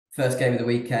First game of the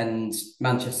weekend,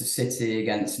 Manchester City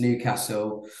against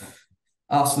Newcastle.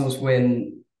 Arsenal's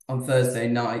win on Wednesday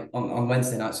night,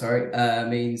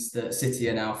 means that City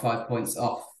are now 5 points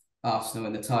off Arsenal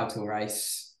in the title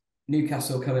race.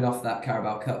 Newcastle coming off that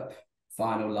Carabao Cup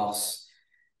final loss.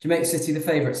 Do you make City the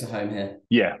favourites at home here?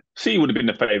 Yeah, City would have been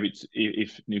the favourites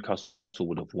if Newcastle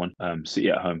would have won. City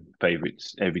at home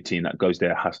favourites. Every team that goes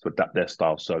there has to adapt their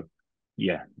style. So,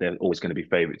 yeah, they're always going to be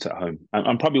favourites at home.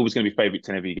 And probably always going to be favourites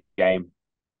in every game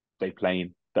they play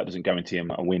in. That doesn't guarantee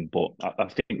them a win. But I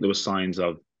think there were signs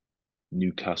of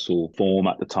Newcastle form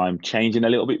at the time changing a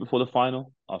little bit before the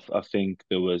final. I think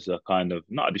there was a kind of,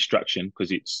 not a distraction,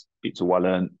 because it's a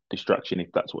well-earned distraction,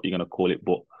 if that's what you're going to call it,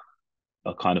 but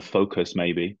a kind of focus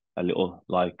maybe, a little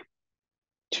like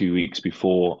 2 weeks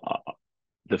before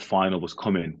the final was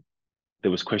coming.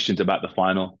 There was questions about the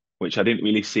final, which I didn't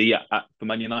really see for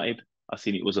Man United. I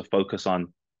seen it was a focus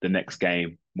on the next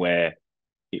game, where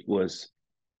it was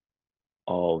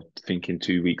thinking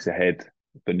 2 weeks ahead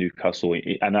for Newcastle.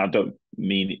 And I don't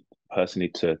mean it personally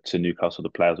to Newcastle, the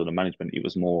players or the management. It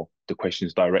was more the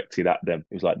questions directed at them.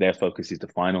 It was like their focus is the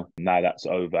final. Now that's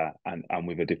over, and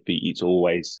with a defeat,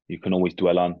 you can always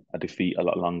dwell on a defeat a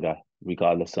lot longer,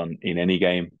 regardless in any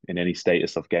game, in any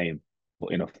status of game.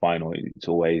 But in a final, it's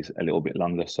always a little bit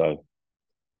longer. So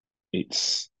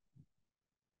it's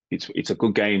a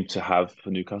good game to have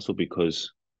for Newcastle,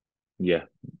 because yeah,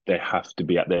 they have to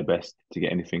be at their best to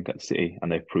get anything at City,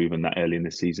 and they've proven that early in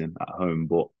the season at home.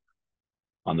 But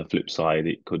on the flip side,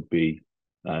 it could be,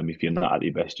 if you're not at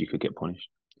your best, you could get punished.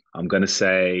 I'm going to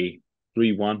say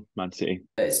 3-1 Man City.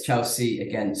 It's Chelsea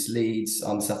against Leeds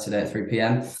on Saturday at 3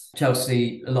 p.m.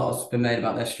 Chelsea, a lot has been made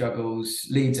about their struggles.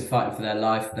 Leeds are fighting for their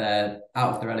life. They're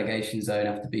out of the relegation zone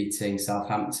after beating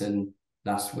Southampton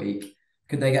last week.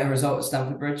 Could they get a result at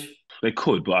Stamford Bridge? They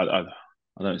could, but I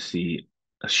don't see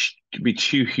could be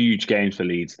two huge games for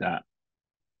Leeds that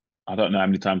I don't know how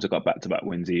many times they got back-to-back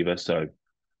wins either. So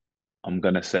I'm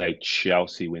going to say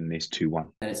Chelsea win this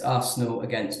 2-1. And it's Arsenal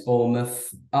against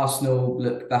Bournemouth. Arsenal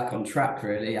look back on track,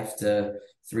 really, after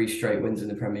 3 straight wins in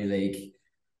the Premier League.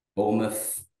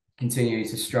 Bournemouth continuing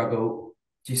to struggle.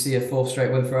 Do you see a 4th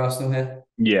straight win for Arsenal here?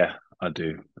 Yeah, I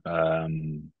do.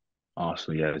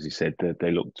 Arsenal, yeah, as you said,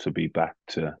 they look to be back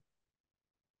to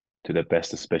their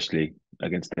best, especially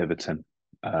against Everton.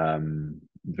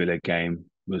 Villa game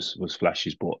was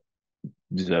flashes, but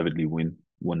deservedly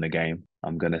won the game.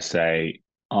 I'm going to say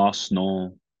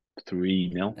Arsenal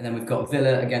 3-0. And then we've got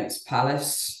Villa against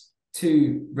Palace.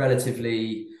 2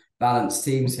 relatively balanced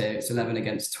teams here. It's 11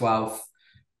 against 12.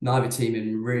 Neither team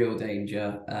in real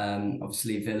danger.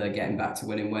 Obviously, Villa getting back to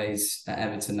winning ways at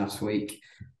Everton last week.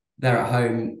 They're at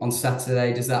home on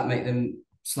Saturday. Does that make them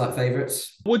slight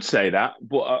favourites? I would say that,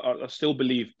 but I still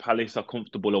believe Palace are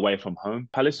comfortable away from home.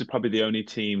 Palace is probably the only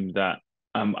team that,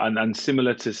 and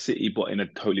similar to City, but in a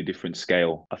totally different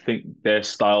scale. I think their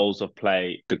styles of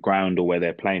play, the ground or where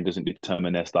they're playing, doesn't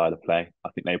determine their style of play. I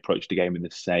think they approach the game with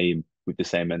the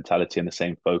same mentality and the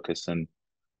same focus and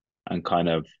kind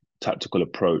of tactical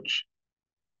approach.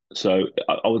 So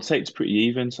I would say it's pretty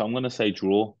even. So I'm going to say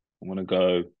draw. I'm going to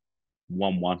go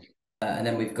 1-1. And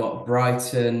then we've got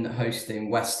Brighton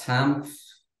hosting West Ham.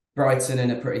 Brighton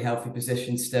in a pretty healthy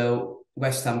position still.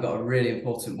 West Ham got a really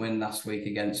important win last week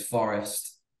against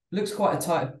Forest. Looks quite a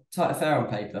tight affair on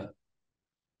paper.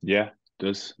 Yeah, it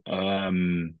does.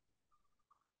 And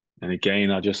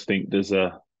again, I just think there's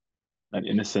an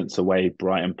innocence away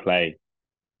Brighton play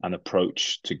and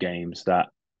approach to games that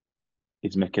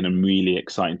is making them really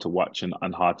exciting to watch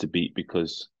and hard to beat,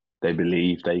 because they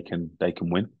believe they can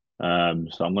win.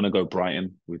 So I'm going to go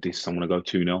Brighton with this. I'm going to go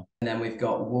 2-0. And then we've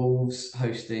got Wolves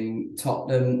hosting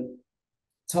Tottenham.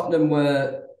 Tottenham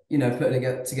were,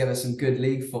 putting together some good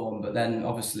league form, but then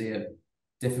obviously a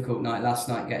difficult night last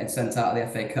night, getting sent out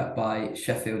of the FA Cup by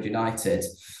Sheffield United.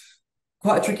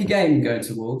 Quite a tricky game going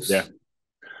to Wolves.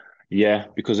 Yeah,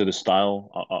 because of the style.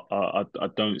 I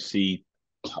don't see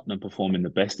Tottenham performing the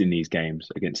best in these games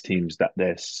against teams that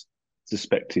they're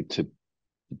suspected to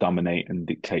dominate and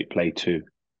dictate play to.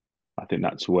 I think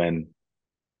that's when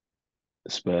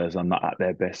Spurs are not at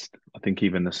their best. I think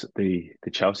even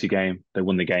the Chelsea game, they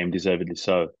won the game deservedly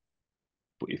so.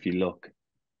 But if you look,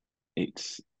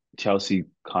 it's Chelsea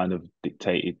kind of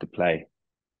dictated the play,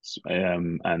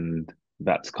 and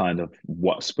that's kind of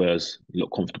what Spurs look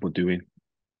comfortable doing,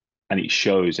 and it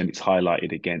shows and it's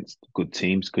highlighted against good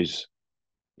teams, because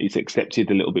it's accepted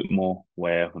a little bit more.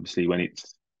 Where obviously when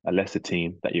it's a lesser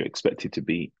team that you're expected to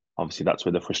beat, obviously that's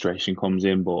where the frustration comes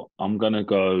in. But I'm gonna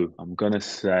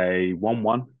say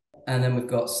 1-1. And then we've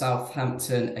got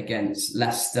Southampton against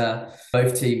Leicester.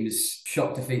 Both teams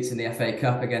shock defeats in the FA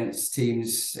Cup against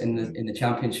teams in the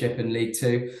Championship and League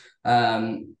Two.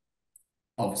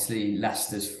 Obviously,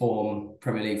 Leicester's form,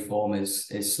 Premier League form,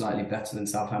 is slightly better than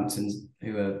Southampton's,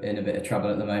 who are in a bit of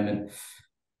trouble at the moment.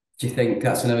 Do you think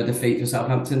that's another defeat for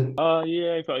Southampton?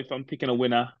 Yeah. If I'm picking a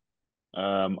winner,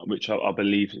 which I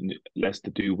believe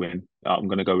Leicester do win, I'm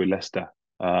going to go with Leicester.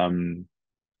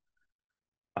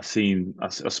 I've seen,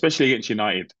 especially against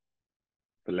United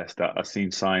for Leicester, I've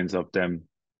seen signs of them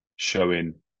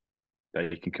showing that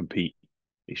they can compete.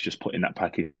 It's just putting that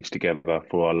package together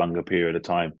for a longer period of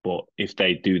time. But if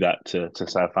they do that to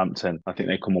Southampton, I think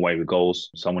they come away with goals.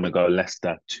 So I'm going to go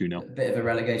Leicester 2-0. A bit of a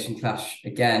relegation clash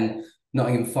again.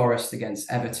 Nottingham Forest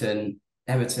against Everton.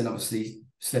 Everton obviously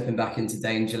slipping back into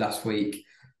danger last week.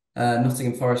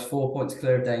 Nottingham Forest 4 points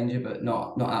clear of danger, but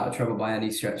not out of trouble by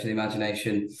any stretch of the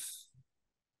imagination.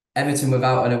 Everton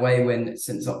without an away win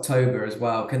since October as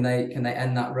well. Can they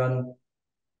end that run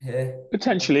here?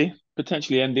 Potentially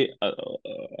end it.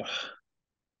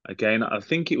 Again, I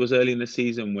think it was early in the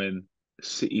season when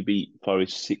City beat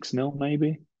Forest 6-0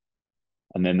 maybe.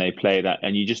 And then they play that,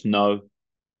 and you just know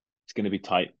it's going to be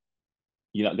tight.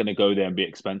 You're not going to go there and be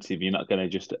expensive. You're not going to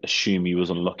just assume he was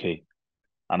unlucky.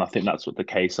 And I think that's what the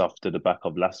case after the back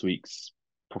of last week's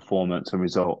performance and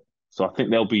result. So I think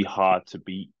they'll be hard to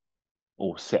beat,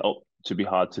 or set up to be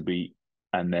hard to beat,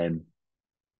 and then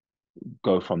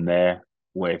go from there.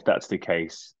 Where if that's the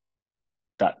case,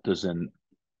 that doesn't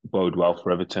bode well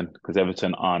for Everton, because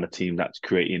Everton aren't a team that's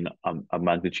creating a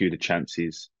magnitude of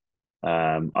chances.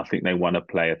 I think they want to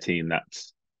play a team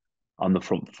that's on the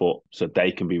front foot so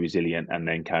they can be resilient and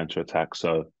then counter attack.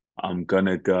 So I'm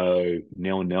gonna go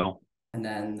 0-0. And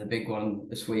then the big one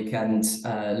this weekend,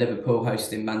 Liverpool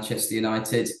hosting Manchester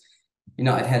United.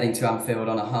 United heading to Anfield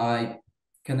on a high.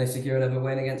 Can they secure another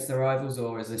win against their rivals,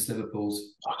 or is this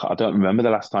Liverpool's? I don't remember the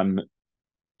last time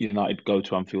United go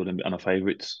to Anfield and are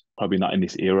favourites. Probably not in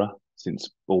this era, since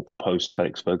all post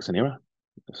Alex Ferguson era.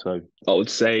 So I would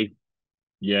say,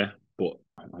 yeah, but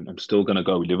I'm still going to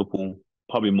go with Liverpool.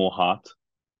 Probably more heart,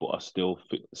 but I still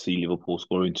see Liverpool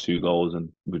scoring 2 goals. And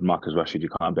with Marcus Rashford, you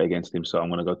can't bet against him. So I'm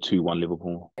going to go 2-1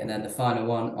 Liverpool. And then the final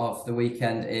one of the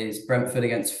weekend is Brentford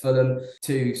against Fulham.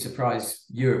 Two surprise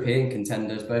European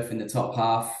contenders, both in the top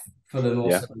half. Fulham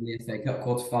also in the FA Cup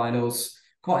quarterfinals.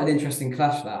 Quite an interesting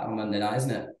clash that on Monday night,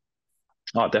 isn't it?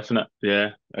 Oh, definite.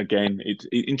 Yeah. Again,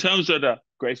 in terms of the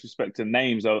greatest respect to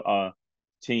names are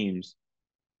teams,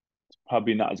 it's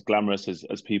probably not as glamorous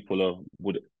as people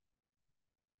would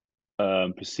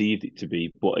perceived it to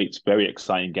be, but it's very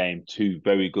exciting game. Two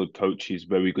very good coaches,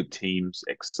 very good teams,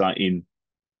 exciting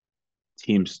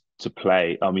teams to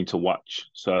play. I mean, to watch.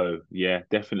 So yeah,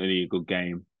 definitely a good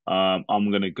game.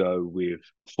 I'm gonna go with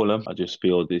Fulham. I just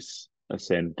feel this. I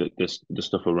said that the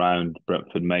stuff around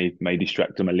Brentford may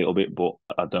distract them a little bit, but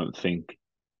I don't think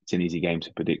it's an easy game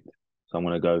to predict. So I'm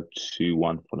gonna go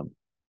 2-1 Fulham.